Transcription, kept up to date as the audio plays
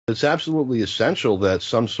It's absolutely essential that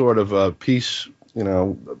some sort of a peace,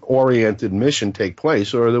 oriented mission take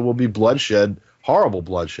place, or there will be bloodshed, horrible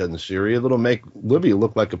bloodshed in Syria that'll make Libya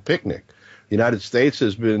look like a picnic. The United States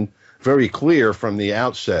has been very clear from the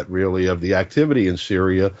outset, really, of the activity in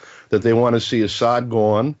Syria that they want to see Assad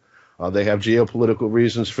gone. They have geopolitical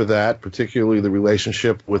reasons for that, particularly the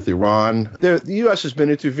relationship with Iran. The U.S. has been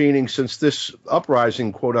intervening since this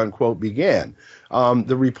uprising, quote unquote, began.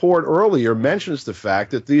 The report earlier mentions the fact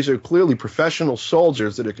that these are clearly professional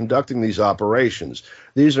soldiers that are conducting these operations.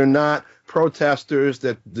 These are not protesters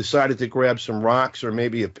that decided to grab some rocks or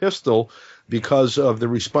maybe a pistol because of the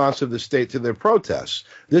response of the state to their protests.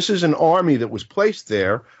 This is an army that was placed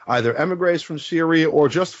there, either emigres from Syria or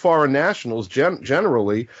just foreign nationals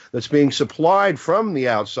generally, that's being supplied from the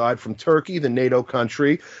outside, from Turkey, the NATO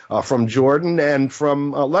country, from Jordan, and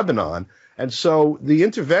from Lebanon. And so the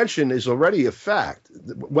intervention is already a fact.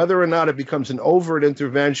 Whether or not it becomes an overt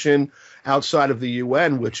intervention outside of the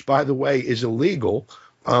UN, which, by the way, is illegal,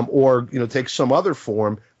 or takes some other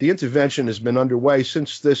form, the intervention has been underway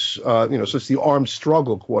since this, since the armed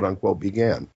struggle, quote unquote, began.